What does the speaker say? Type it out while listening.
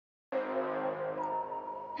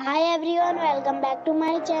Hi everyone, welcome back to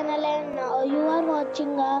my channel and now you are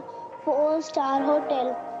watching a 4-star hotel.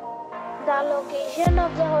 The location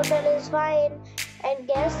of the hotel is fine and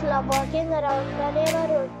guests love walking around the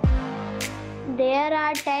neighborhood. There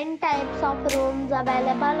are 10 types of rooms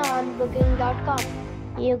available on booking.com.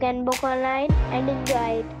 You can book online and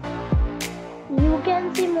enjoy it. You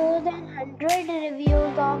can see more than 100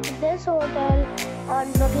 reviews of this hotel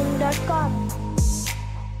on booking.com.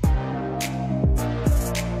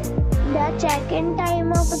 The check-in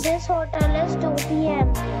time of this hotel is 2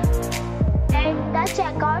 p.m. and the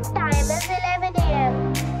check-out time is 11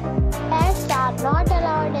 a.m. Pets are not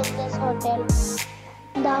allowed in this hotel.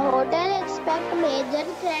 The hotel expects major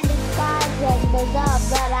credit cards and reserves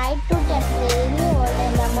the right to temporarily hold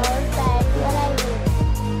an amount prior to arrival.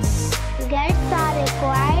 Guests are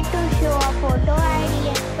required to show a photo ID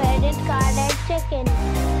and credit card at check-in.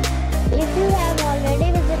 If you have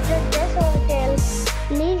already visited this hotel,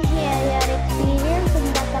 please share your experience in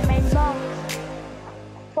the comment box.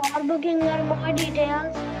 For booking or more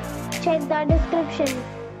details, check the description.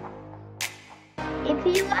 If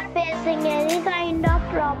you are facing any kind of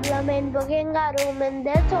problem in booking a room in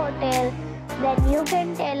this hotel, then you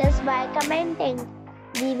can tell us by commenting.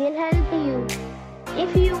 We will help you.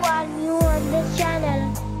 If you are new on this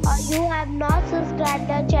channel or you have not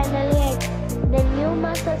subscribed our channel yet, then you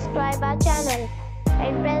must subscribe our channel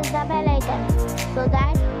and press the bell icon so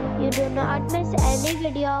that you do not miss any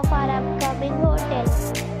video of our upcoming hotel.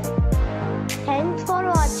 Thanks for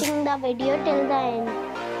watching the video till the end.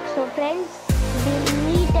 So friends, we'll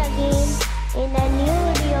meet again in a new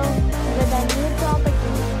video.